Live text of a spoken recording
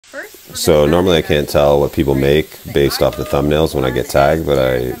So normally I can't tell what people make based off the thumbnails when I get tagged, but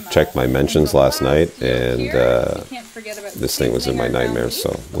I checked my mentions last night, and this thing was in my nightmares,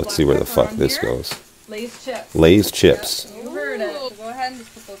 so let's see where the fuck this goes. Lay's chips. Lay's chips. You heard it. So go ahead and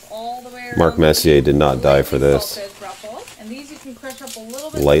just put those all the way around. Mark Messier did not die for this. And these you can crush up a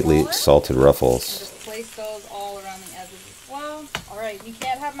little bit Lightly smaller. salted ruffles. Just place those all around the edges as well. Alright, you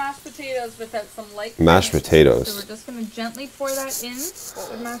can't have mashed potatoes without some light cream. Mashed potatoes. So we're just going to gently pour that in. What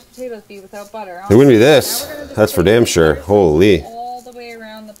would mashed potatoes be without butter? It wouldn't be this. That's for damn sure. Holy. All the way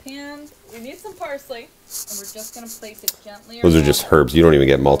around the pan. We need some parsley. And we're just going to place it gently Those are just herbs. You don't even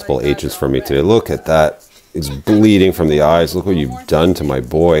get multiple H's from me today. Look at that. It's bleeding from the eyes. Look what you've done to my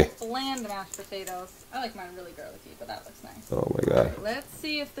boy. Bland mashed potatoes. I like mine really garlicky, but that looks nice. Oh my god. Let's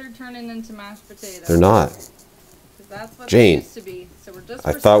see if they're turning into mashed potatoes. They're not. That's what Jane, they used to be. So we're just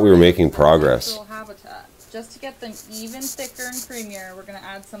I thought we were making progress. Habitat. Just to get them even thicker and creamier, we're going to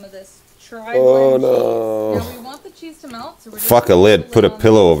add some of this Oh no. Now we want the cheese to melt, so we're just Fuck a lid. Put a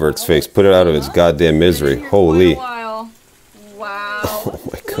pillow over its face. Put it out of its goddamn misery. Holy. Wow. Oh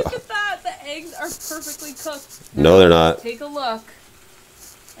my god. Look at that. The eggs are perfectly cooked. No, they're not. Take a look.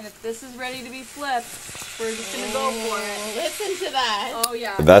 And if this is ready to be flipped, we're just going to go for it. Listen to that. Oh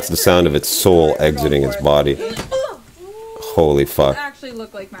yeah. That's the sound of its soul exiting its body. Holy fuck. They actually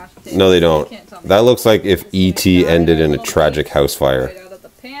look like mashed potatoes. No, they don't. That looks like if E.T. ended in a tragic house fire. Right out of the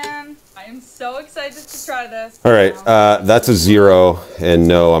pan. I am so excited to try this. Alright, that's a 0, and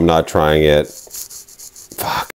no, I'm not trying it. Fuck.